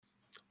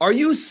Are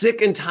you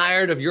sick and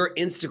tired of your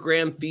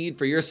Instagram feed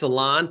for your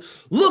salon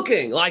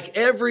looking like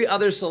every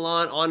other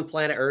salon on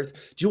planet Earth?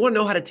 Do you want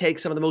to know how to take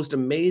some of the most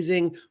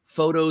amazing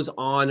photos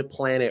on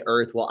planet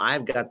Earth? Well,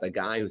 I've got the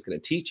guy who's going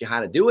to teach you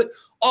how to do it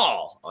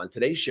all on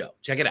today's show.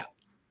 Check it out.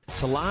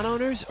 Salon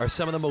owners are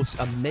some of the most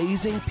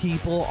amazing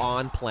people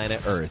on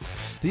planet Earth.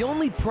 The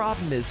only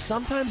problem is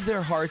sometimes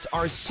their hearts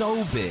are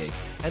so big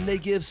and they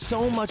give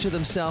so much of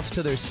themselves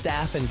to their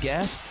staff and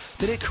guests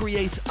that it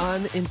creates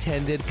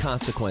unintended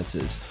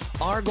consequences.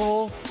 Our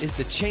goal is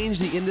to change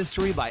the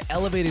industry by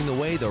elevating the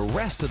way the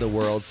rest of the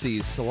world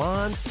sees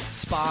salons,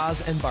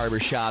 spas, and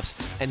barbershops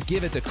and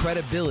give it the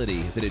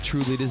credibility that it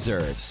truly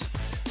deserves.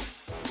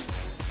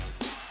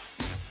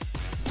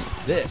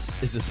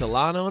 This is the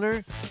Salon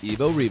Owner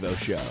Evo Revo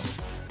Show.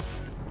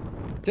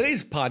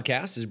 Today's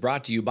podcast is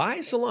brought to you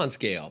by Salon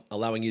Scale,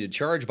 allowing you to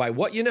charge by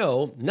what you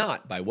know,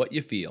 not by what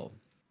you feel.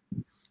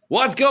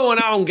 What's going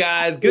on,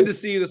 guys? Good to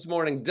see you this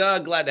morning.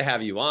 Doug, glad to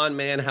have you on,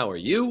 man. How are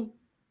you?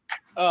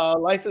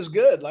 Life is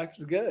good. Life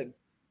is good.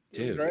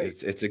 Dude,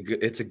 it's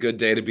a good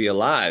day to be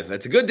alive.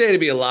 It's a good day to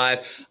be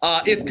alive.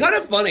 It's kind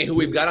of funny who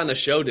we've got on the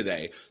show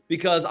today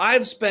because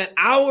I've spent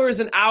hours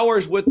and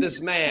hours with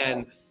this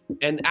man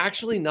and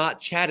actually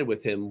not chatted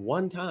with him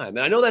one time.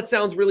 And I know that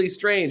sounds really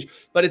strange,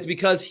 but it's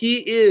because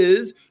he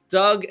is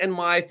Doug and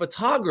my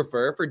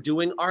photographer for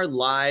doing our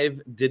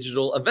live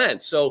digital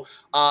events. So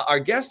our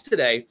guest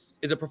today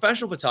is a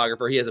professional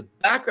photographer. He has a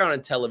background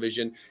in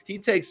television. He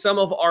takes some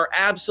of our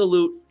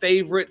absolute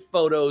favorite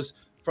photos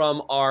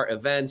from our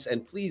events.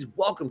 And please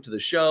welcome to the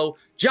show,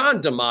 John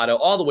D'Amato,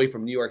 all the way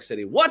from New York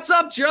City. What's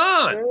up,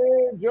 John?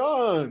 Hey,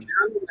 John.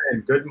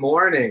 Gentlemen, good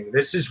morning.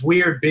 This is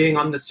weird being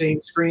on the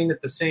same screen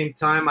at the same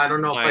time. I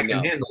don't know if I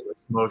can handle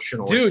this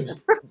emotionally. Dude,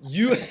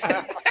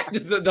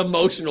 the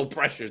emotional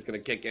pressure is going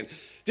to kick in.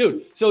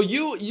 Dude, so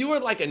you are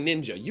like a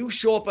ninja. You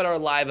show up at our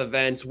live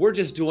events. We're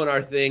just doing our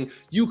thing.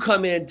 You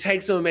come in,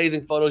 take some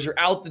amazing photos. You're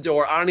out the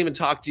door. I don't even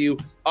talk to you.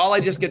 All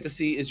I just get to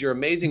see is your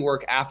amazing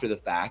work after the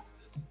fact.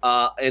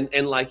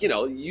 And like, you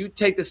know, you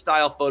take the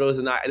style photos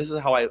and this is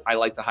how I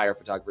like to hire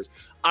photographers.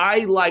 I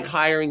like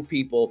hiring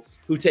people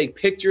who take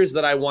pictures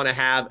that I want to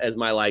have as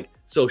my like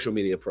social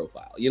media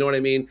profile. You know what I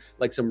mean?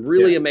 Like some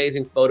really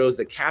amazing photos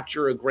that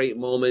capture a great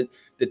moment,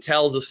 that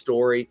tells a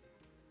story.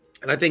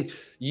 And I think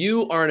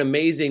you are an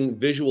amazing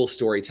visual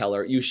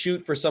storyteller. You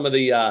shoot for some of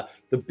the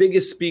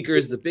biggest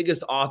speakers, the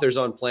biggest authors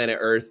on planet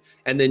Earth,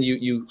 and then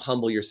you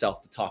humble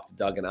yourself to talk to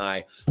Doug and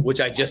I, which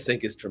I just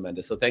think is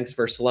tremendous. So thanks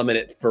for slumming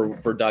it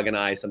for Doug and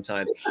I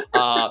sometimes.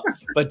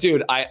 But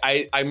dude,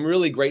 I'm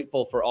really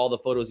grateful for all the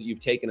photos that you've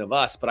taken of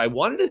us. But I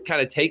wanted to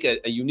kind of take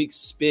a unique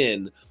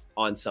spin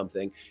on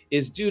something.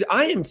 Dude,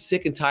 I am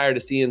sick and tired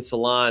of seeing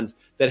salons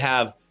that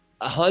have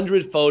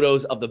 100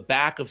 photos of the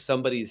back of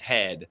somebody's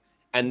head.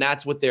 And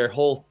that's what their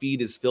whole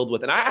feed is filled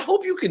with. And I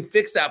hope you can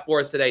fix that for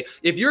us today.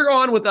 If you're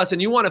on with us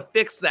and you want to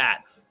fix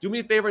that, do me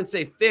a favor and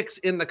say fix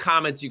in the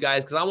comments, you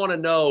guys, because I want to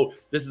know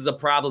this is a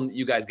problem that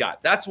you guys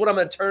got. That's what I'm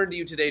going to turn to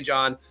you today,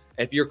 John,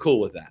 if you're cool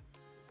with that.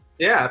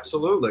 Yeah,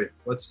 absolutely.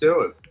 Let's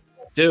do it.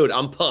 Dude,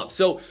 I'm pumped.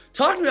 So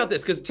talk to me about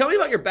this, because tell me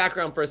about your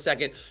background for a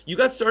second. You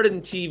got started in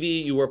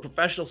TV. You were a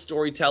professional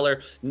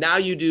storyteller. Now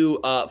you do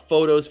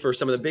photos for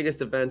some of the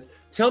biggest events.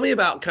 Tell me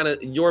about kind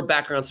of your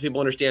background so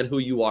people understand who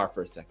you are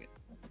for a second.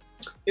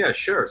 Yeah,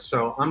 sure.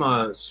 So I'm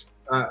a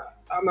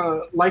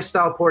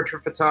lifestyle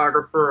portrait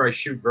photographer. I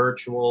shoot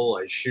virtual,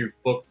 I shoot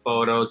book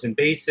photos, and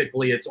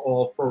basically it's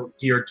all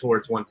geared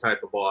towards one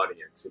type of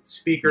audience. It's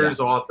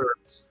speakers,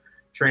 authors,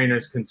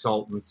 trainers,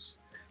 consultants.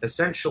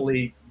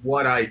 Essentially,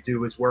 what I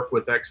do is work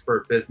with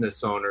expert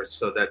business owners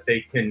so that they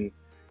can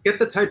get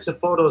the types of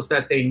photos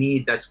that they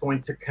need that's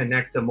going to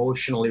connect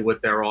emotionally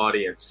with their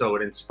audience. So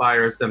it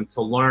inspires them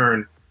to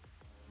learn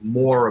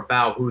more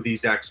about who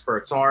these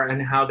experts are and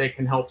how they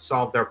can help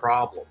solve their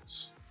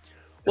problems.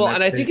 Well,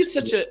 and I think it's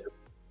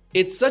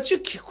such a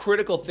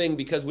critical thing,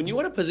 because when you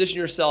want to position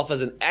yourself as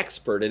an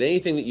expert at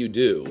anything that you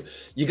do,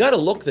 you got to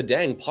look the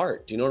dang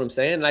part. Do you know what I'm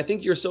saying? And I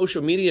think your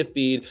social media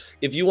feed,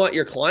 if you want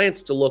your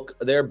clients to look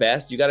their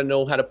best, you got to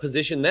know how to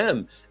position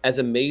them as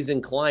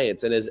amazing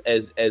clients and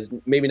as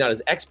maybe not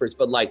as experts,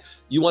 but like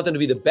you want them to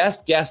be the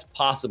best guest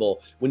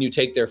possible when you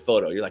take their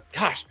photo. You're like,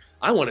 gosh,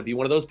 I want to be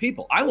one of those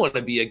people. I want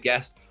to be a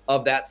guest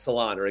of that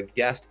salon or a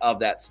guest of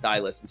that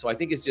stylist. And so I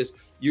think it's just,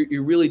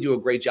 you really do a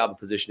great job of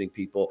positioning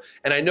people.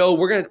 And I know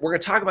we're gonna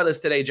talk about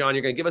this today, John.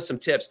 You're gonna give us some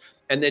tips,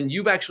 and then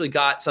you've actually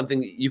got something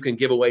that you can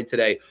give away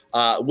today,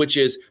 which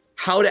is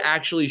how to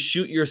actually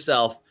shoot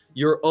yourself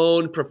your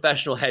own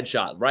professional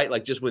headshot, right?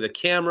 Like just with a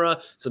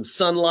camera, some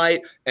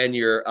sunlight, and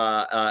your,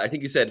 I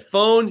think you said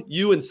phone,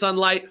 you and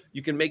sunlight,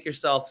 you can make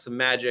yourself some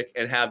magic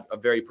and have a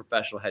very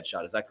professional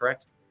headshot. Is that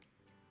correct?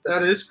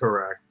 That is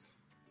correct.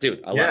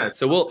 Dude, I love it.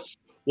 So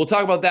we'll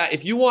talk about that.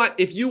 If you want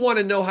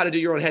to know how to do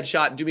your own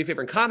headshot, do me a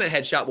favor and comment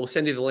headshot. We'll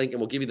send you the link, and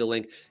we'll give you the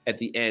link at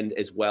the end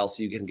as well,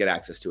 so you can get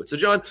access to it. So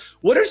John,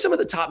 what are some of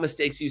the top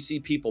mistakes you see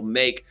people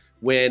make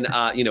when,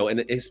 and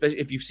especially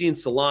if you've seen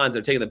salons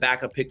that are taking the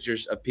backup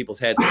pictures of people's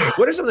heads,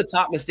 what are some of the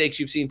top mistakes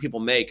you've seen people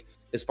make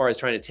as far as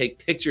trying to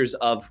take pictures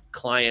of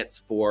clients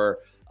for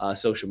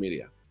social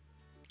media?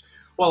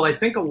 Well, I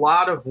think a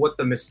lot of what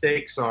the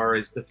mistakes are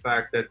is the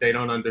fact that they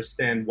don't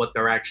understand what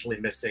they're actually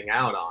missing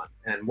out on.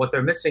 And what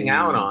they're missing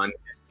out on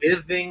is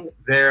giving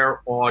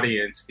their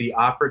audience the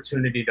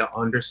opportunity to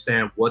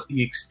understand what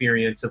the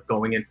experience of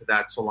going into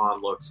that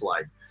salon looks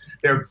like.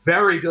 They're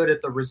very good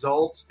at the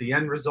results, the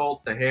end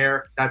result, the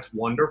hair. That's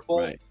wonderful.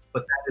 Right.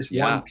 But that is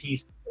one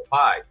piece of the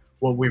pie.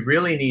 What we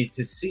really need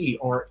to see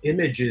are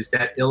images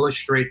that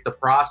illustrate the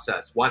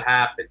process, what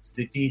happens,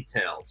 the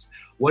details.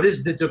 What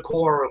is the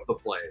decor of the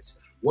place?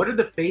 What are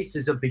the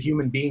faces of the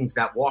human beings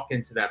that walk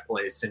into that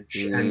place and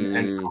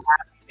how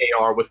happy they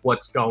are with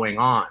what's going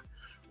on?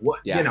 What,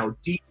 you know,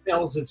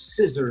 details of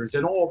scissors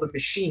and all the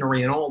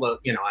machinery and all the,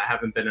 you know, I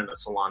haven't been in a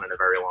salon in a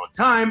very long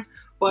time,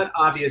 but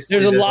obviously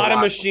there's a lot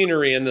of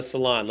machinery in the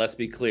salon. Let's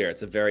be clear.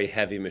 It's a very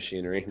heavy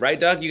machinery, right,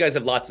 Doug? You guys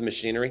have lots of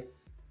machinery.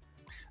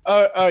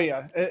 Oh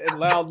yeah.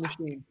 Loud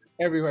machines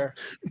everywhere.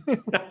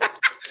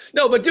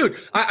 No, but dude,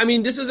 I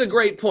mean, this is a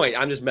great point.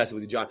 I'm just messing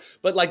with you, John.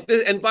 But like,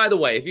 and by the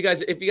way, if you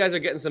guys are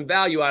getting some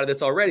value out of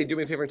this already, do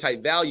me a favor and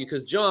type value,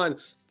 because John,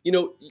 you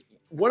know,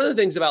 one of the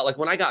things about, like,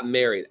 when I got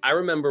married, I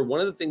remember one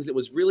of the things that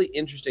was really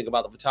interesting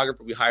about the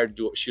photographer we hired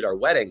to shoot our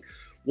wedding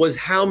was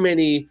how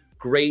many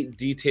great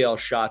detail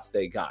shots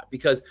they got.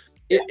 Because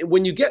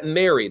when you get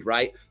married,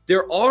 right,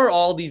 there are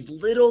all these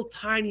little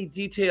tiny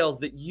details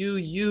that you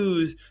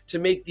use to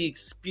make the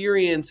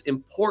experience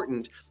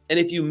important. And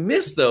if you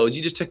miss those,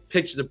 you just took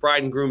pictures of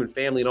bride and groom and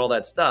family and all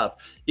that stuff.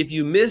 If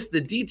you miss the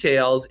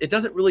details, it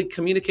doesn't really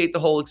communicate the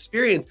whole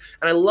experience.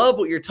 And I love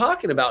what you're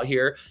talking about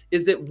here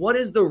is that what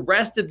is the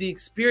rest of the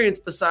experience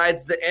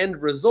besides the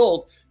end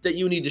result that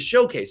you need to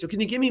showcase? So can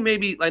you give me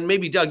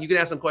maybe Doug, you can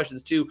ask some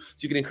questions too, so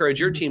you can encourage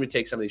your team to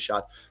take some of these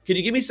shots. Can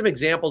you give me some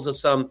examples of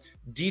some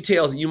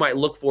details that you might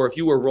look for if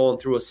you were rolling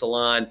through a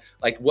salon,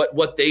 like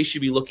what they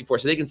should be looking for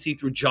so they can see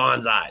through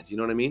John's eyes? You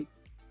know what I mean?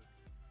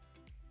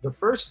 The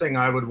first thing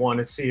I would want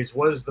to see is,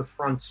 what does the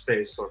front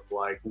space look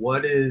like?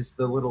 What is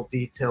the little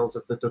details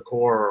of the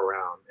decor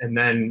around? And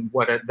then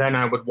then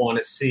I would want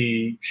to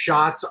see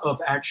shots of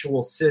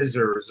actual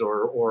scissors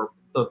or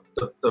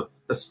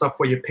the stuff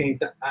where you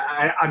paint.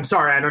 I'm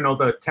sorry, I don't know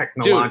the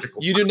technological.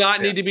 Dude, you do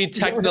not need to be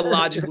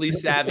technologically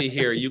savvy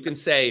here. You can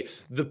say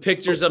the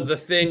pictures of the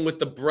thing with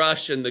the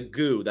brush and the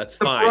goo. That's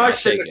fine. The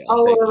brush and the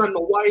color and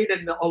the white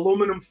and the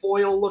aluminum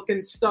foil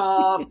looking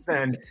stuff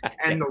and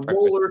the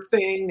roller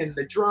thing and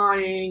the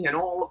drying and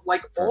all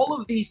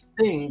of these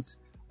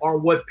things are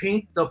what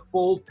paint the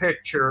full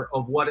picture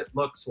of what it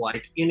looks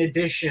like, in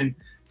addition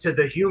to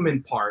the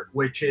human part,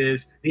 which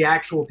is the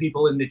actual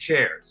people in the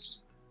chairs.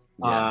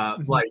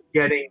 Like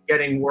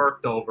getting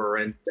worked over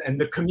and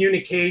the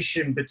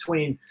communication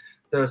between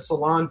the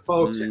salon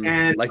folks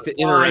and like the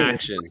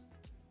interaction.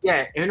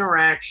 Yeah,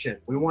 interaction.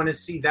 We want to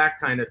see that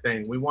kind of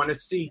thing. We want to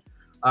see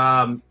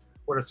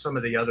what are some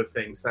of the other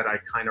things that I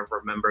kind of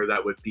remember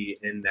that would be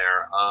in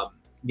there.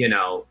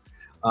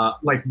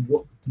 Like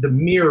the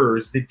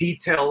mirrors, the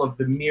detail of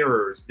the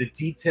mirrors, the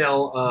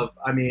detail of,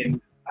 I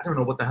mean, I don't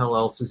know what the hell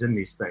else is in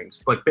these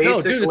things, but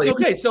basically, no,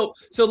 dude, it's okay.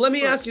 So let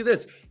me ask you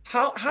this: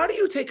 how do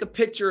you take a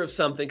picture of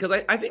something?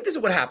 Because I think this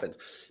is what happens.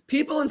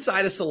 People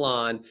inside a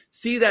salon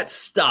see that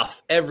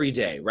stuff every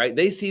day, right?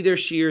 They see their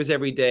shears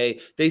every day.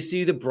 They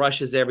see the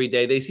brushes every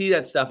day. They see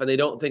that stuff and they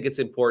don't think it's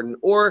important,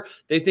 or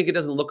they think it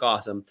doesn't look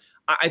awesome.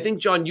 I think,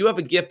 John, you have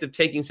a gift of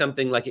taking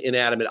something like an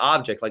inanimate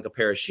object, like a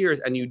pair of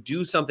shears, and you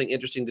do something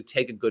interesting to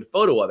take a good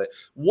photo of it.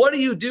 What do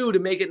you do to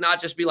make it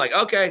not just be like,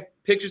 okay,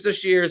 pictures of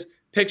shears,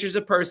 pictures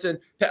of person?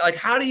 Like,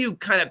 how do you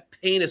kind of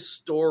paint a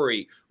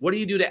story? What do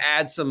you do to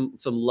add some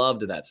love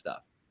to that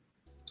stuff?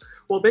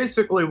 Well,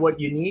 basically what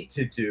you need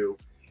to do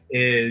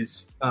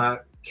is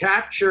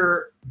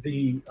capture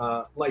the,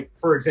 like,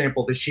 for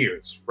example, the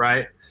shears,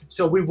 right?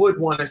 So we would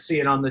want to see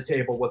it on the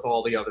table with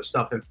all the other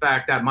stuff. In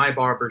fact, at my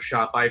barber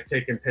shop, I've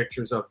taken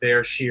pictures of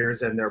their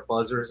shears and their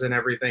buzzers and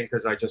everything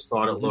because I just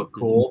thought it looked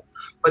cool.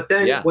 But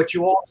then what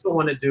you also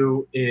want to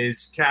do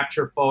is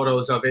capture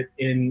photos of it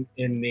in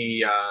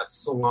the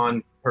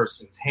salon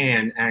person's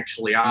hand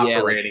actually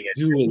operating it.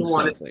 Doing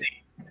something.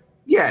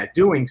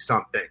 Doing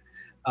something.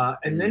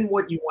 And then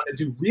what you want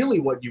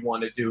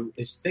to do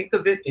is think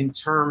of it in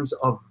terms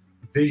of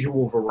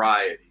visual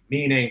variety,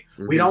 meaning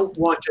we don't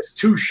want just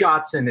 2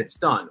 shots and it's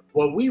done.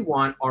 What we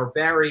want are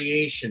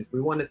variations.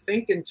 We want to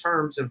think in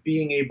terms of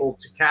being able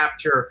to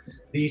capture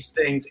these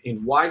things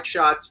in wide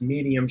shots,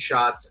 medium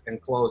shots,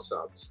 and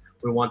close-ups.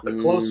 We want the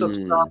close-up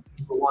stuff.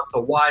 We want the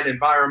wide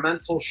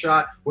environmental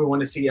shot. We want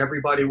to see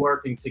everybody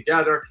working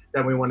together.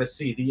 Then we want to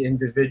see the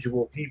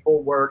individual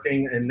people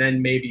working, and then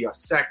maybe a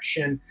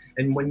section.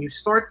 And when you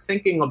start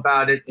thinking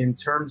about it in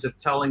terms of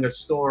telling a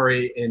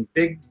story in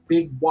big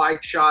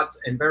wide shots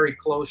and very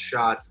close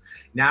shots,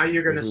 now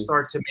you're going to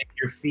start to make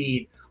your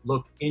feed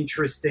look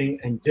interesting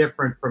and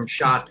different from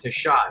shot to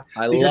shot.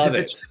 I love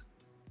it.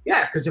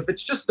 Yeah, because if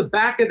it's just the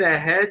back of their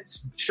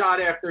heads,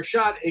 shot after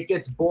shot, it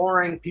gets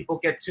boring. People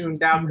get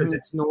tuned out because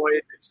it's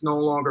noise. It's no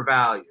longer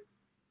value.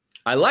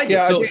 I like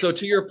it. So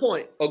to your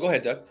point, go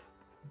ahead, Doug.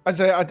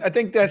 I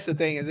think that's the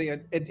thing. Is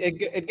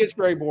it gets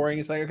very boring.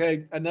 It's like,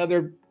 okay,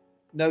 another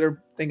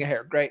another thing of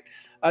hair. Great.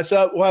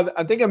 So what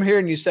I think I'm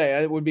hearing you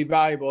say, it would be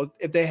valuable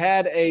if they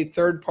had a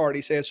third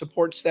party, say a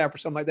support staff or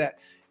something like that,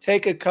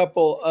 take a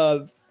couple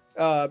of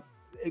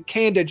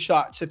candid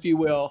shots, if you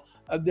will,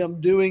 of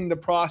them doing the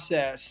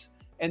process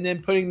and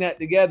then putting that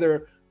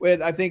together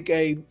with, I think,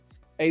 a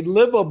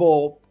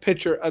livable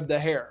picture of the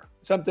hair,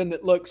 something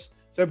that looks,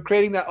 so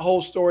creating that whole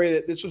story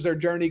that this was their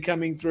journey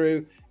coming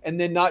through, and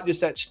then not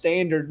just that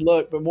standard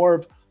look, but more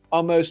of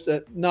almost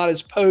not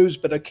as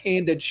posed, but a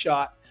candid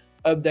shot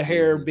of the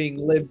hair being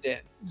lived in.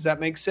 Does that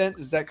make sense?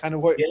 Is that kind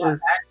of what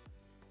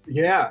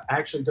Yeah,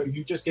 actually,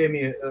 you just gave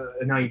me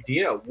an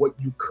idea. What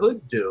you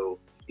could do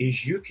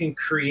is you can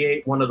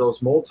create one of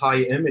those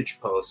multi-image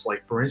posts,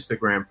 like for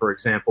Instagram, for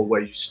example,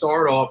 where you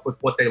start off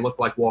with what they look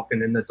like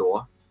walking in the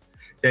door.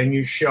 Then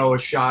you show a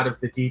shot of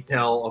the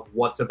detail of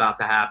what's about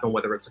to happen,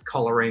 whether it's a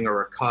coloring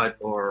or a cut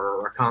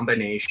or a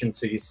combination.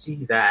 So you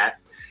see that.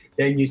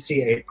 Then you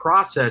see a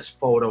process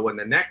photo in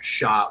the next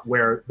shot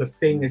where the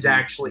thing is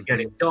actually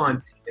getting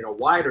done in a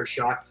wider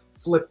shot,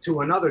 flip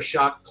to another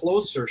shot,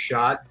 closer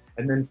shot,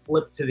 and then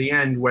flip to the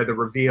end where the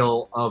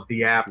reveal of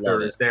the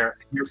after is there.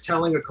 You're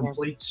telling a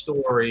complete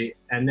story,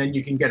 and then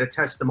you can get a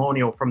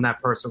testimonial from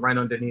that person right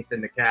underneath in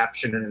the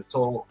caption, and it's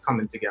all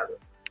coming together.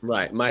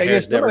 Right. My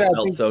hair's never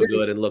felt so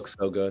good and looks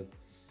so good.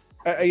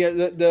 Yeah,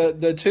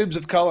 the tubes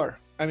of color.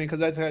 I mean, because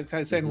that's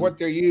kind of saying what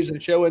they're using,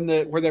 showing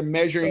where they're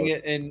measuring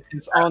it, and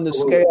it's on the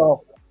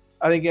scale.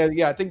 I think,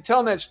 I think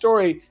telling that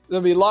story,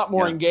 there'll be a lot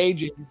more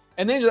engaging.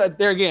 And then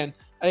there again,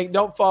 I think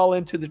don't fall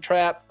into the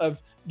trap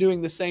of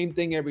doing the same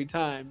thing every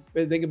time.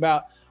 But think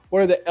about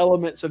what are the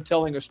elements of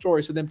telling a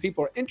story, so then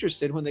people are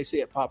interested when they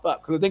see it pop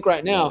up. Because I think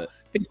right now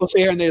people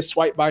see here and they just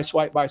swipe by.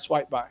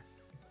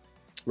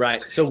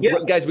 Right. So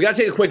guys, we got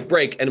to take a quick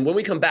break. And when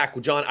we come back,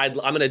 John, I'm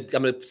going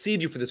to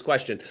seed you for this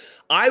question.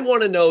 I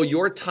want to know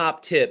your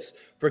top tips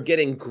for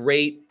getting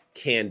great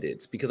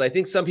candids, because I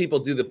think some people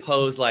do the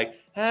pose like,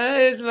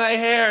 hey, it's my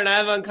hair and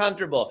I'm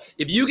uncomfortable.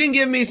 If you can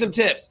give me some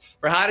tips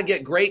for how to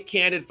get great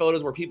candid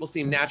photos where people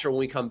seem natural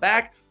when we come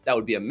back, that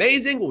would be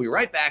amazing. We'll be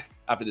right back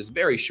after this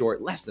very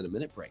short, less than a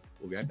minute break.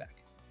 We'll be right back.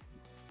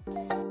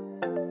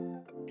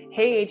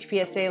 Hey,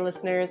 HPSA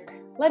listeners,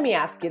 let me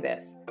ask you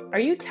this. Are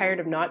you tired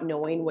of not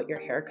knowing what your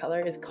hair color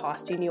is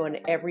costing you on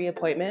every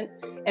appointment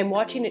and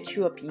watching it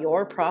chew up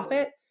your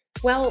profit?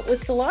 Well,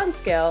 with Salon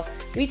Scale,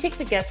 we take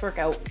the guesswork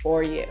out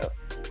for you.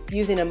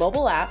 Using a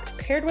mobile app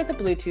paired with a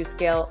Bluetooth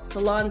scale,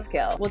 Salon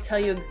Scale will tell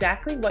you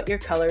exactly what your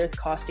color is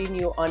costing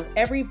you on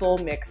every bowl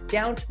mix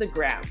down to the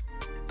gram.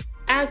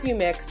 As you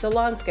mix,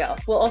 Salon Scale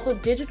will also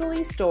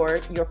digitally store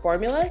your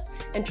formulas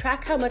and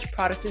track how much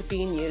product is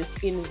being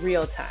used in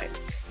real time,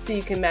 so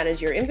you can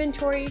manage your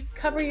inventory,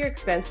 cover your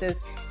expenses,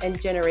 and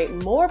generate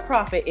more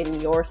profit in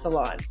your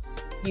salon.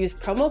 Use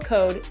promo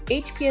code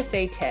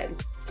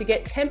HPSA10 to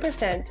get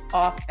 10%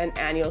 off an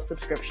annual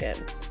subscription.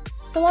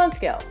 Salon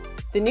Scale,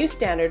 the new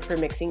standard for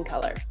mixing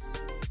color.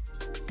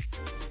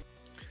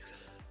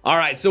 All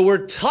right, so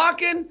we're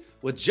talking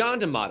with John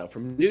D'Amato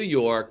from New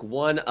York,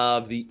 one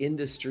of the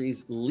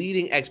industry's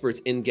leading experts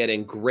in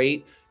getting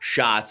great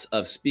shots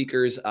of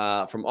speakers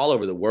from all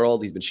over the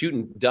world. He's been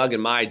shooting Doug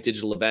and my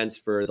digital events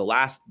for the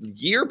last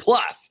year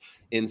plus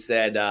in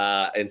said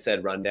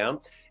rundown.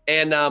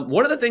 And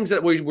one of the things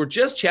that we were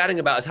just chatting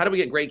about is how do we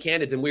get great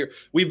candidates? And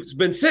we've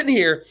been sitting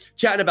here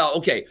chatting about,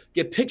 okay,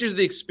 get pictures of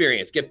the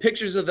experience, get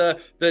pictures of the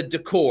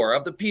decor,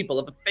 of the people,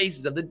 of the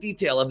faces, of the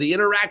detail, of the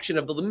interaction,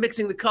 of the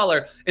mixing the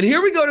color. And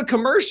here we go to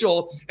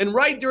commercial. And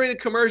right during the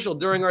commercial,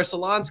 during our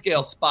Salon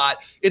Scale spot,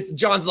 it's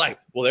John's like,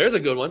 well, there's a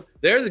good one.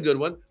 There's a good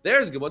one.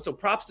 There's a good one. So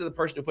props to the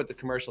person who put the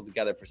commercial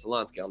together for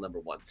Salon Scale, number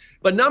one.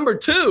 But number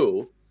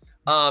two,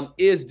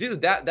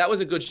 that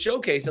was a good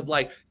showcase of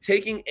like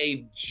taking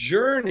a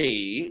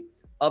journey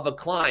of a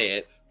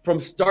client from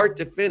start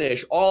to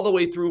finish, all the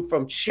way through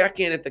from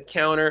check-in at the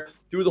counter,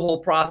 through the whole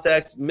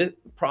process,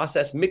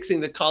 mixing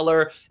the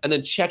color, and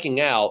then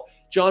checking out.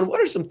 John, what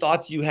are some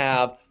thoughts you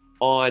have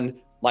on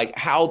like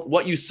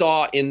what you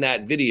saw in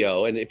that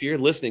video? And if you're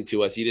listening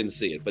to us, you didn't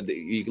see it, but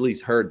you at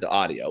least heard the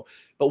audio.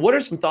 But what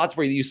are some thoughts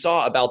where you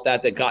saw about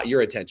that got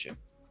your attention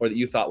or that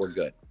you thought were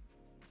good?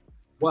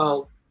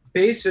 Well,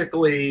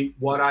 basically,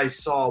 what I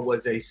saw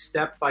was a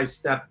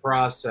step-by-step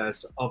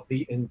process of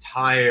the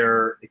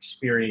entire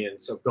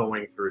experience of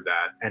going through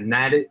that, and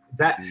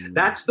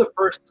that's the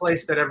first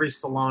place that every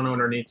salon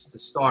owner needs to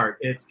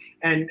start.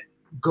 And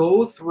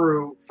go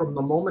through from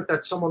the moment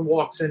that someone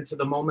walks in to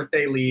the moment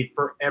they leave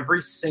for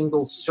every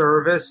single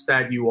service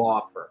that you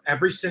offer,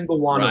 every single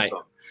one of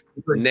them.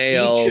 Because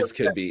nails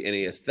could be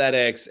any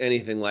aesthetics,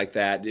 anything like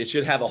that. It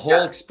should have a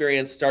whole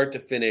experience, start to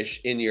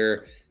finish, in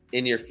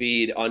your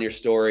feed, on your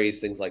stories,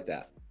 things like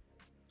that.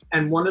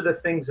 And one of the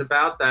things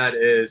about that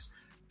is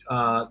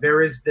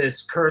there is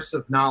this curse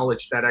of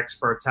knowledge that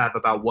experts have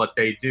about what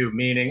they do,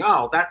 meaning,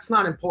 oh, that's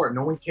not important.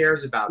 No one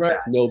cares about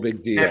that. No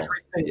big deal.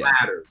 Everything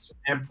matters.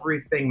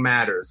 Everything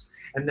matters.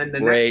 And then the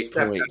next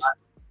step,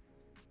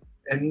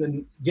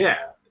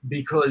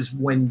 because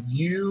when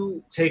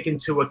you take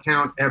into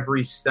account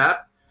every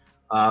step,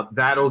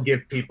 That'll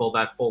give people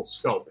that full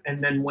scope.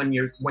 And then when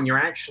you're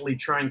actually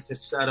trying to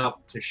set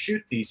up to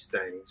shoot these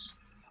things,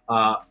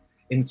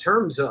 in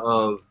terms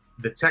of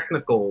the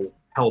technical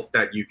help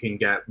that you can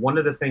get, one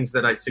of the things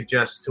that I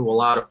suggest to a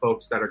lot of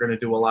folks that are going to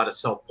do a lot of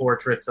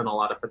self-portraits and a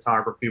lot of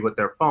photography with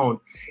their phone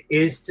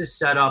is to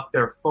set up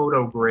their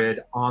photo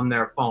grid on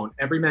their phone.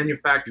 Every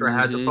manufacturer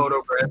has a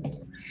photo grid,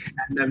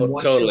 and then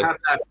once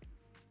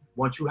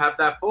you have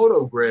that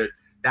photo grid,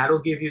 that'll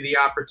give you the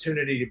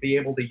opportunity to be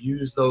able to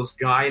use those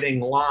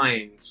guiding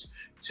lines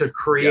to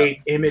create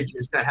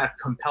images that have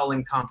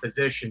compelling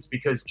compositions,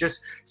 because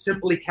just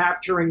simply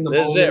capturing the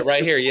moment. This is it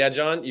right here. Yeah,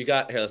 John, you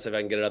got here. Let's see if I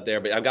can get it up there.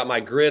 But I've got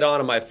my grid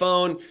on my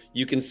phone.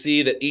 You can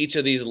see that each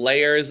of these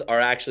layers are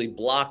actually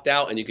blocked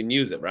out and you can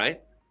use it, right?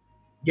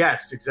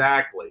 Yes,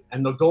 exactly.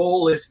 And the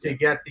goal is to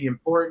get the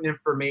important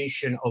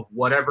information of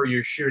whatever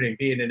you're shooting,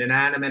 be it an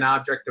inanimate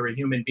object or a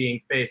human being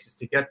face, is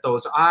to get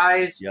those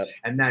eyes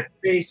and that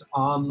face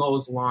on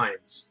those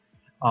lines.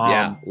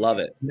 Yeah, love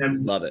it.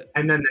 Love it.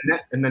 And then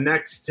the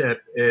next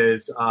tip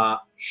is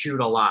shoot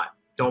a lot.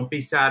 Don't be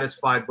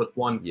satisfied with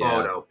one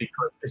photo,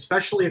 because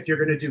especially if you're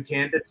going to do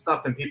candid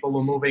stuff and people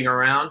are moving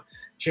around,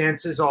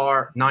 chances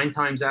are 9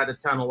 times out of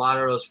 10, a lot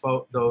of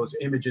those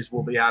images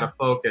will be out of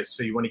focus.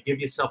 So you want to give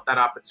yourself that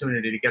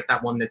opportunity to get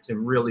that one that's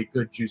in really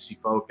good, juicy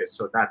focus.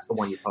 So that's the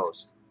one you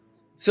post.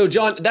 So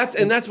John, that's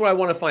what I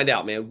want to find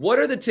out, man. What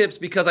are the tips?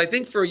 Because I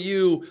think for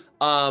you,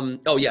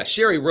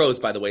 Sherry Rose,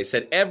 by the way,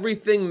 said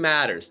everything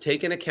matters.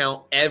 Take into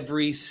account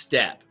every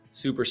step.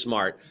 Super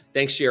smart.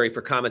 Thanks, Sherry,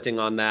 for commenting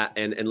on that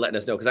and letting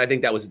us know, because I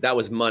think that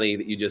was money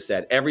that you just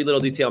said. Every little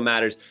detail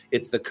matters.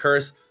 It's the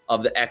curse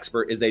of the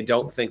expert is they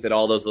don't think that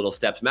all those little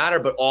steps matter,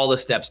 but all the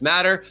steps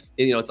matter.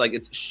 And, it's like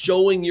it's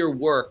showing your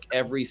work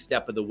every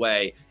step of the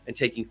way and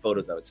taking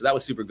photos of it. So that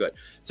was super good.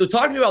 So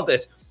talk to me about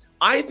this.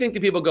 I think that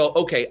people go,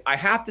 okay, I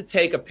have to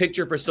take a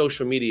picture for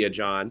social media,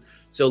 John.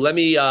 So let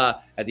me,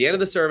 at the end of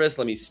the service,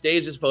 let me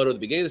stage this photo. At the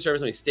beginning of the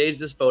service, let me stage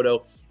this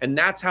photo. And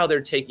that's how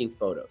they're taking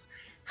photos.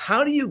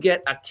 How do you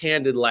get a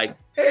candid, like,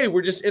 hey,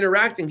 we're just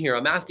interacting here,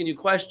 I'm asking you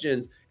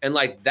questions, and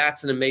like,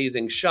 that's an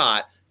amazing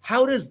shot?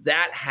 How does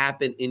that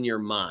happen in your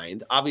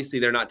mind? Obviously,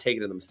 they're not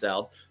taking it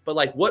themselves, but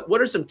like,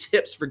 what are some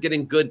tips for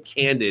getting good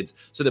candids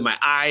so that my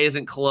eye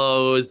isn't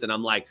closed and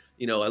I'm like,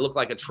 I look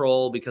like a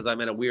troll because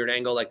I'm at a weird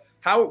angle? Like,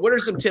 what are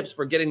some tips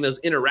for getting those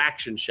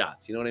interaction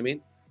shots? You know what I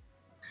mean?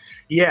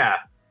 Yeah.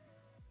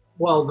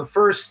 Well, the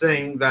first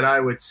thing that I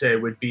would say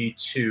would be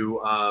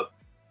to,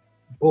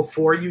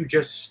 before you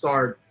just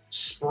start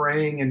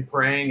spraying and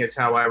praying, is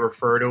how I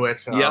refer to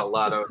it. A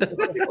lot of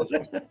people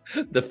just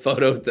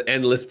the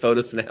endless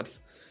photo snaps.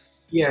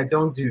 Yeah,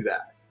 don't do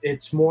that.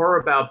 It's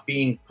more about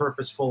being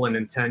purposeful and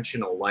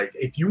intentional. Like,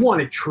 if you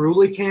want it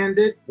truly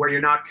candid, where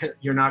you're not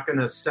going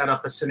to set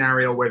up a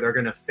scenario where they're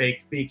going to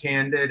fake be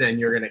candid and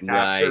you're going to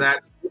capture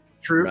that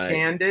true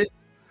candid.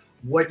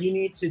 What you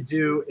need to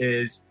do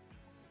is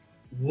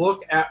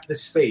look at the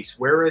space.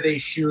 Where are they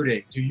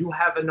shooting? Do you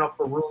have enough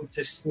room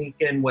to sneak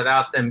in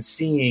without them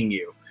seeing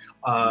you?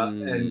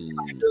 And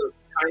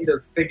kind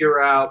of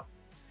figure out,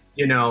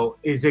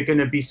 is it going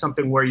to be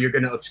something where you're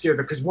going to obscure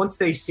them? Because once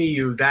they see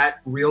you, that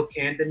real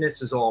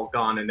candidness is all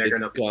gone, and they're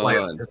going to play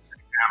up the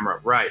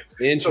camera. Right.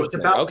 So it's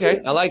about,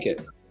 I like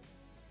it.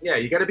 Yeah,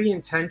 you got to be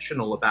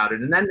intentional about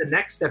it. And then the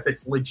next step,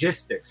 it's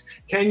logistics.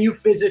 Can you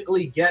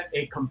physically get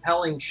a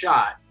compelling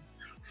shot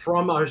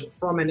from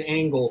an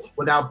angle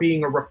without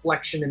being a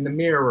reflection in the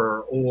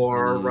mirror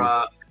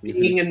or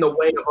being in the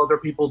way of other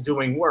people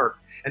doing work?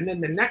 And then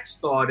the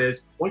next thought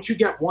is, once you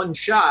get one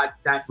shot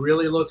that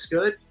really looks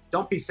good,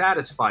 don't be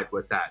satisfied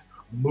with that.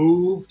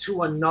 Move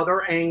to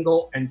another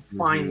angle and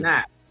find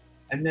that.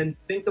 And then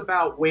think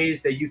about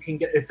ways that you can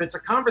get, if it's a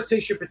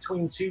conversation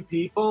between two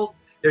people,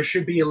 there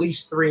should be at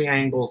least 3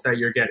 angles that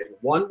you're getting.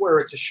 One where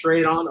it's a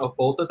straight on of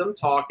both of them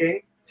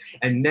talking,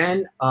 and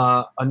then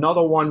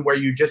another one where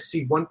you just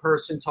see one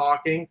person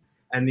talking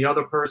and the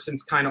other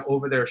person's kind of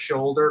over their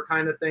shoulder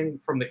kind of thing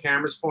from the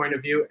camera's point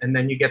of view, and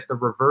then you get the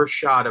reverse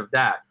shot of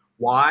that.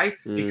 Why?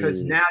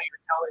 Because now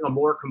you're telling a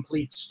more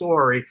complete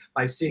story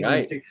by seeing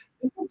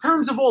in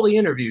terms of all the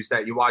interviews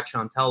that you watch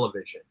on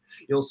television.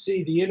 You'll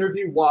see the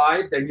interview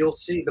wide, then you'll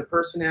see the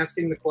person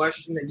asking the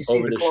question, then you see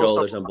over the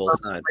shoulders on both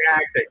sides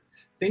reacting.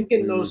 Think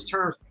in those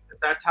terms, because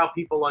that's how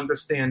people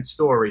understand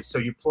stories. So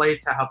you play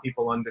to how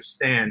people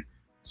understand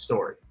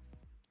story.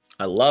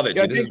 I love it,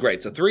 dude. This is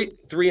great. So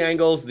three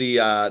angles, the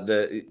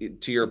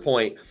to your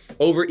point,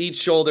 over each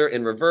shoulder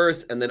in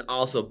reverse, and then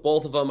also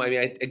both of them. I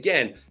mean,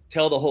 again,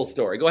 tell the whole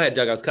story. Go ahead,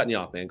 Doug. I was cutting you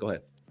off, man. Go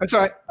ahead. That's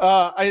all right.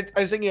 I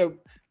was thinking,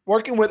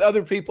 working with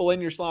other people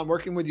in your salon,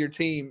 working with your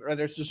team,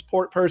 whether it's a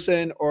support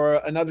person or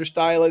another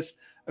stylist.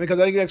 I mean, because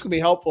I think that's going to be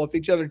helpful if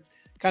each other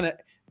kind of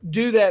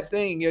do that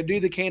thing, do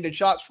the candid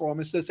shots for them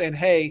instead of saying,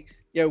 hey,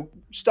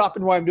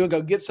 stopping what I'm doing,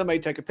 go get somebody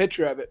to take a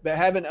picture of it. But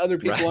having other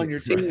people on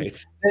your team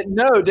that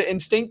know to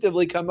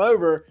instinctively come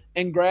over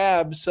and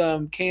grab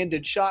some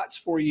candid shots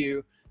for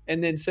you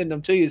and then send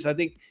them to you. So I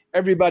think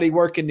everybody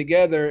working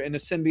together in a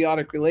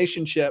symbiotic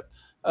relationship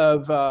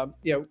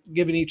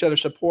giving each other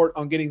support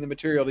on getting the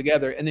material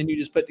together, and then you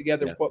just put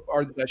together what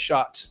are the best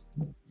shots.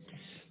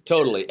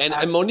 Totally.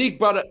 And Monique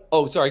brought it.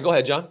 Oh, sorry. Go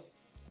ahead, John.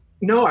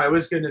 No, I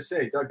was going to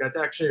say, Doug, that's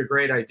actually a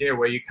great idea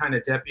where you kind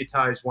of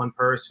deputize one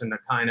person to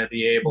kind of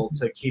be able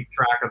to keep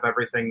track of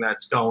everything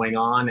that's going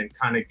on and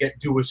kind of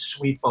do a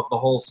sweep of the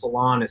whole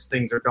salon as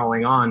things are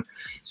going on.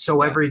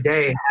 So every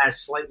day has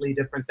slightly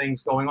different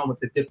things going on with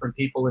the different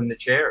people in the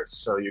chairs.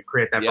 So you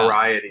create that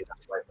variety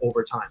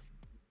over time.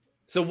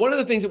 So one of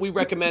the things that we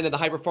recommend in the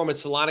High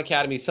Performance Salon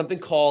Academy is something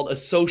called a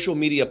social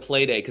media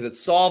play day, because it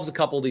solves a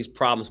couple of these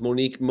problems.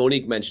 Monique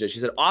mentioned it. She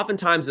said,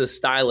 oftentimes as a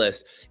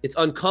stylist, it's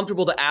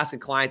uncomfortable to ask a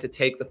client to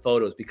take the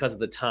photos because of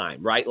the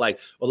time, right? Like,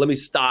 well, let me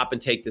stop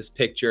and take this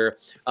picture.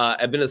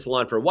 I've been in a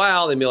salon for a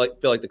while. They feel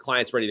like the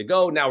client's ready to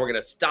go. Now we're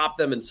going to stop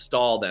them and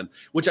stall them,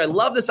 which I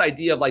love this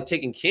idea of like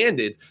taking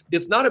candids.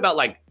 It's not about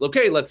like,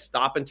 okay, let's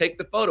stop and take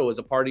the photo as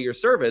a part of your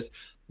service.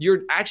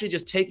 You're actually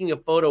just taking a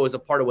photo as a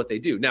part of what they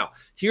do. Now,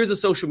 here's a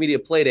social media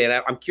play day.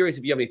 And I'm curious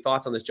if you have any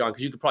thoughts on this, John,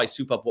 because you could probably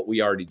soup up what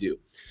we already do.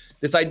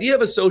 This idea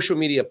of a social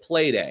media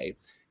play day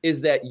is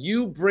that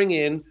you bring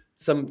in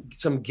some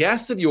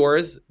guests of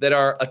yours that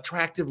are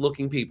attractive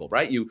looking people,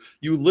 right? You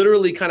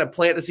literally kind of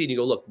plant the seed and you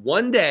go, look,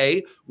 one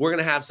day we're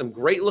going to have some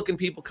great looking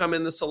people come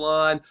in the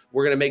salon.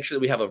 We're going to make sure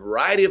that we have a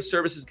variety of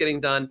services getting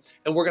done.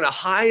 And we're going to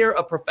hire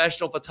a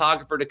professional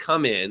photographer to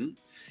come in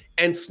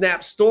and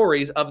snap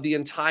stories of the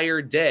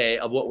entire day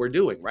of what we're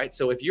doing, right?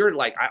 So if you're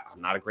like, I'm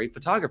not a great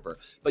photographer,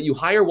 but you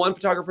hire one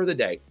photographer of the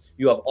day,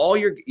 you have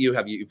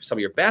some of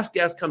your best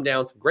guests come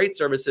down, some great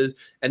services,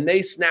 and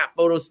they snap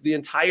photos the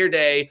entire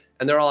day,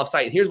 and they're all off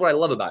site. And here's what I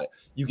love about it.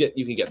 You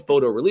can get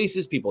photo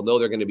releases. People know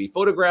they're going to be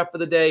photographed for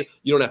the day.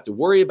 You don't have to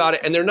worry about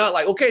it. And they're not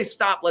like, okay,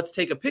 stop, let's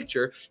take a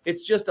picture.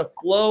 It's just a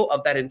flow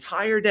of that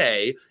entire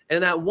day.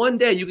 And that one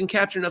day you can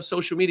capture enough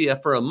social media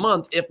for a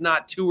month, if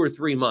not 2 or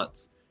 3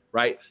 months.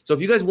 Right? So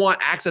if you guys want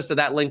access to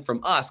that link from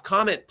us,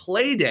 comment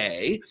play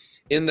day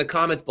in the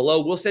comments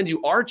below. We'll send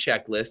you our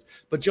checklist.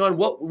 But John,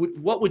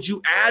 what would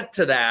you add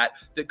to that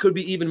could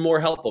be even more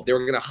helpful? If they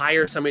were going to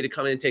hire somebody to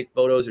come in and take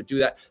photos or do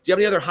that, do you have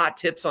any other hot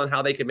tips on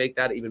how they can make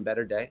that an even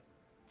better day?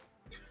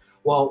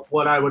 Well,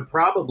 what I would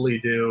probably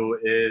do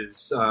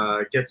is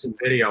get some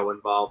video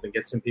involved and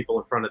get some people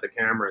in front of the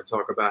camera and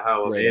talk about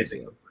how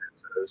amazing it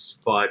is.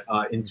 But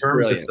in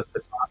terms of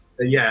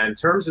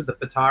the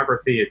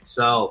photography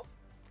itself,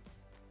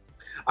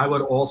 I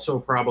would also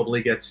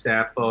probably get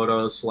staff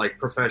photos, like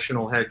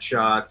professional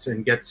headshots,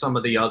 and get some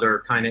of the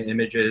other kind of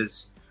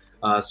images,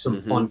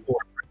 some fun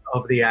portraits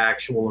of the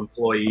actual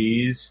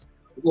employees,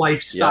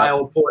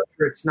 lifestyle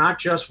portraits, not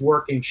just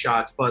working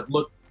shots, but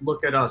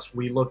look at us.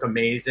 We look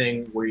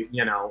amazing. We,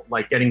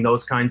 like getting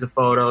those kinds of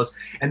photos.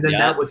 And then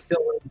that would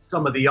fill in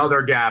some of the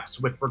other gaps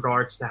with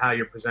regards to how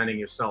you're presenting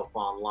yourself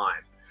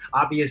online.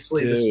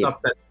 Obviously, the stuff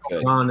that's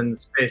going on in the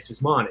space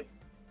is money,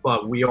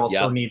 but we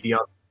also need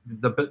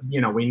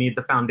we need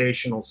the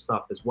foundational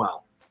stuff as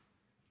well.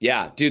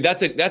 Yeah, dude,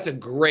 that's a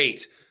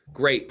great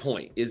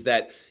point, is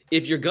that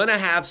if you're going to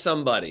have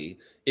somebody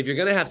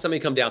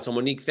come down, so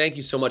Monique, thank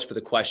you so much for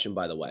the question,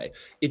 by the way.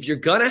 If you're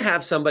going to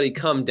have somebody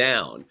come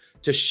down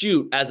to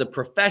shoot as a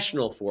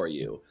professional for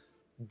you,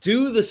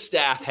 do the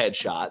staff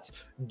headshots,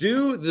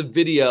 do the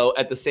video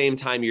at the same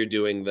time you're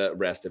doing the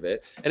rest of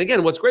it. And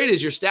again, what's great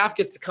is your staff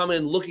gets to come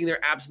in looking their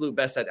absolute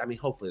best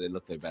hopefully they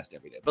look their best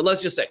every day. But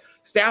let's just say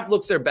staff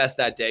looks their best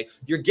that day.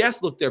 Your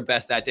guests look their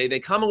best that day. They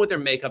come in with their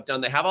makeup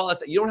done. They have all that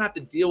stuff. You don't have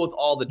to deal with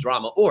all the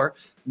drama, or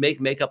make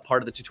makeup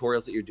part of the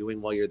tutorials that you're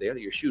doing while you're there,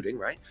 that you're shooting,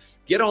 right?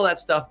 Get all that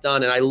stuff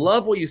done. And I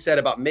love what you said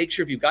about make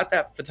sure if you've got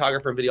that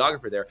photographer and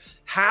videographer there,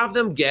 have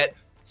them get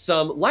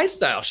some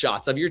lifestyle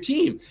shots of your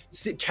team,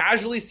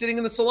 casually sitting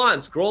in the salon,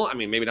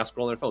 maybe not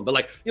scrolling their phone,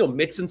 but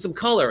mixing some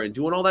color and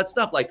doing all that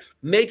stuff. Like,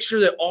 make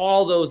sure that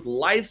all those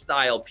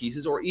lifestyle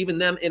pieces, or even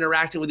them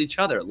interacting with each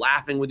other,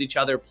 laughing with each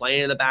other,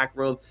 playing in the back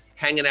room,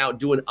 hanging out,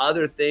 doing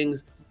other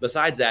things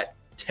besides that,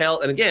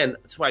 and again,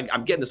 that's why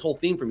I'm getting this whole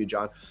theme from you,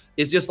 John,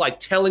 is just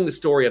like telling the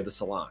story of the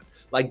salon.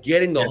 Like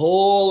getting the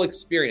whole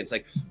experience.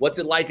 Like, what's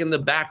it like in the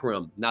back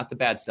room? Not the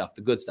bad stuff,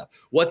 the good stuff.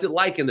 What's it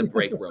like in the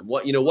break room?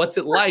 What's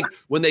it like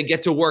when they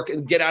get to work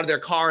and get out of their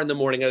car in the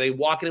morning? Are they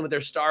walking in with their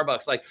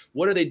Starbucks? Like,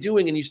 what are they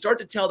doing? And you start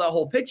to tell that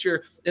whole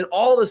picture. And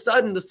all of a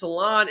sudden, the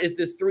salon is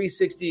this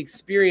 360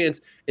 experience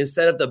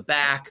instead of the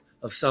back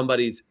of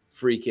somebody's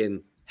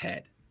freaking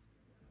head.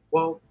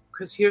 Well,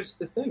 because here's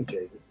the thing,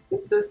 Jason.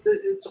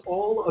 It's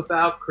all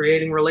about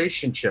creating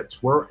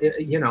relationships.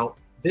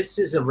 This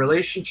is a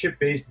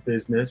relationship-based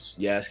business.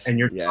 Yes. And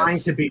you're trying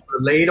to be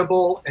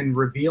relatable and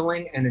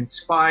revealing and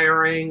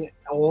inspiring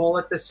all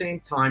at the same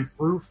time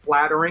through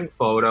flattering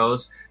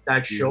photos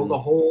that show the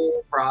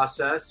whole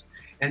process.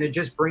 And it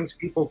just brings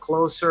people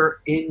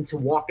closer into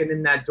walking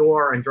in that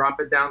door and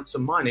dropping down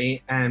some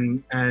money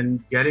and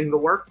getting the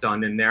work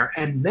done in there,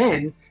 and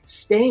then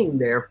staying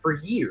there for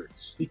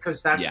years,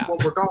 because that's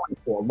what we're going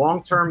for,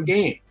 long-term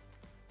game.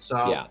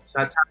 So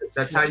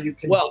that's how you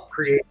can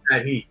create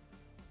that heat.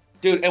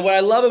 Dude, and what I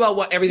love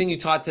about everything you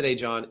taught today,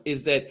 John,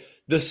 is that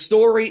the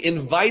story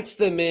invites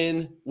them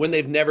in when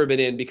they've never been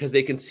in because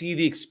they can see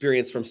the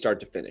experience from start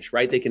to finish,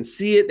 right? They can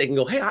see it. They can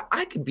go, hey,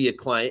 I could be a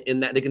client in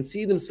that. They can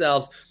see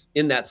themselves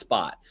in that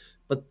spot.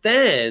 But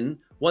then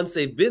once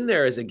they've been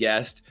there as a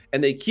guest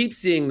and they keep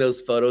seeing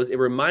those photos, it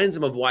reminds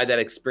them of why that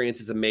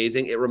experience is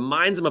amazing. It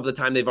reminds them of the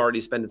time they've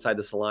already spent inside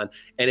the salon,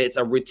 and it's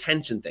a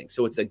retention thing.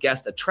 So it's a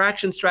guest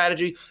attraction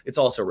strategy. It's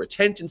also a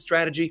retention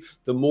strategy.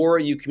 The more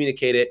you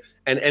communicate it,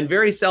 and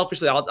very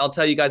selfishly, I'll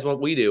tell you guys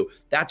what we do.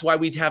 That's why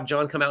we have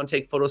John come out and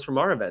take photos from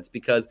our events,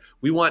 because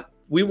we want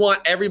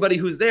everybody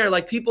who's there,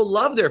 like, people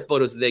love their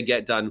photos that they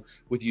get done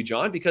with you,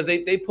 John, because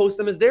they post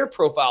them as their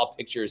profile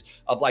pictures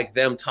of like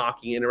them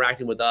talking,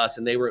 interacting with us,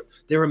 and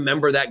they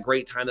remember that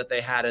great time that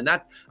they had. And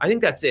that, I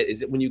think that's it, is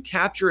that when you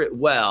capture it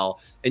well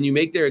and you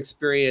make their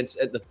experience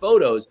at the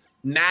photos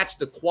match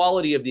the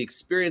quality of the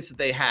experience that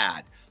they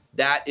had,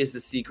 that is the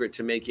secret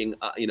to making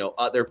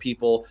other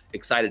people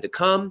excited to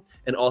come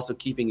and also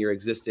keeping your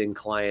existing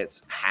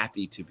clients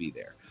happy to be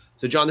there.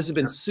 So John, this has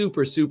been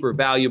super, super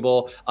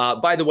valuable.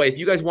 By the way, if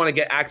you guys want to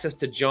get access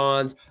to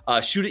John's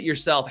Shoot It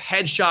Yourself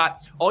headshot,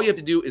 all you have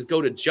to do is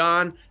go to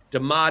John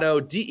Demato,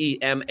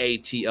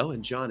 Demato,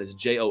 and John is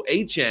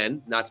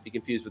John, not to be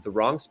confused with the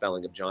wrong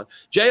spelling of John,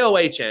 John,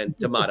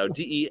 Demato,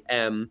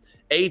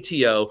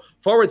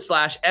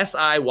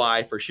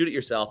 Demato/SIY for Shoot It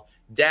Yourself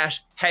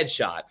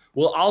 -headshot.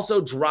 We'll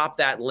also drop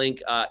that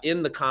link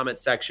in the comment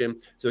section.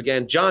 So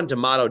again,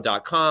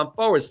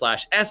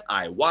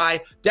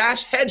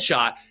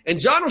 johndemato.com/SIY-headshot. And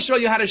John will show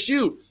you how to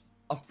shoot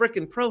a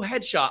freaking pro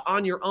headshot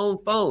on your own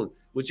phone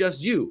with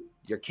just you,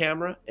 your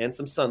camera, and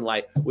some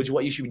sunlight, which is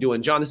what you should be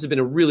doing. John, this has been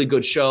a really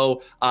good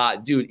show.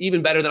 Dude,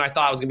 even better than I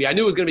thought it was going to be. I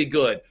knew it was going to be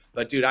good,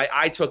 but dude,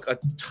 I took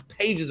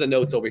pages of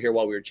notes over here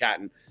while we were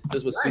chatting.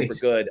 This was super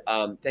good.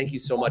 Thank you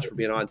so much for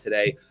being on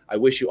today. I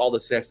wish you all the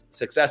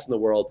success in the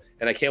world,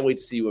 and I can't wait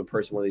to see you in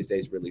person one of these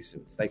days really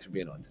soon. So thanks for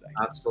being on today.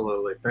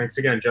 Absolutely. Thanks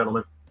again,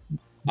 gentlemen.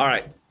 All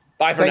right.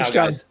 Bye for now, guys.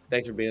 John.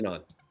 Thanks for being on.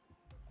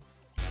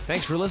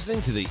 Thanks for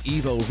listening to the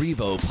Evo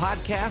Revo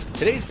podcast.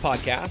 Today's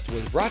podcast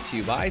was brought to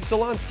you by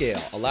Salon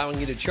Scale, allowing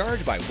you to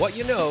charge by what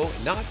you know,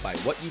 not by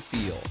what you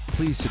feel.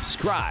 Please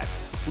subscribe,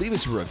 leave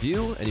us a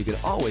review, and you can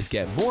always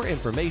get more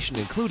information,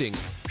 including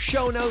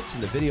show notes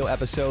and the video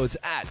episodes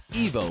at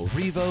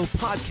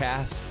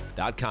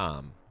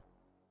evorevopodcast.com.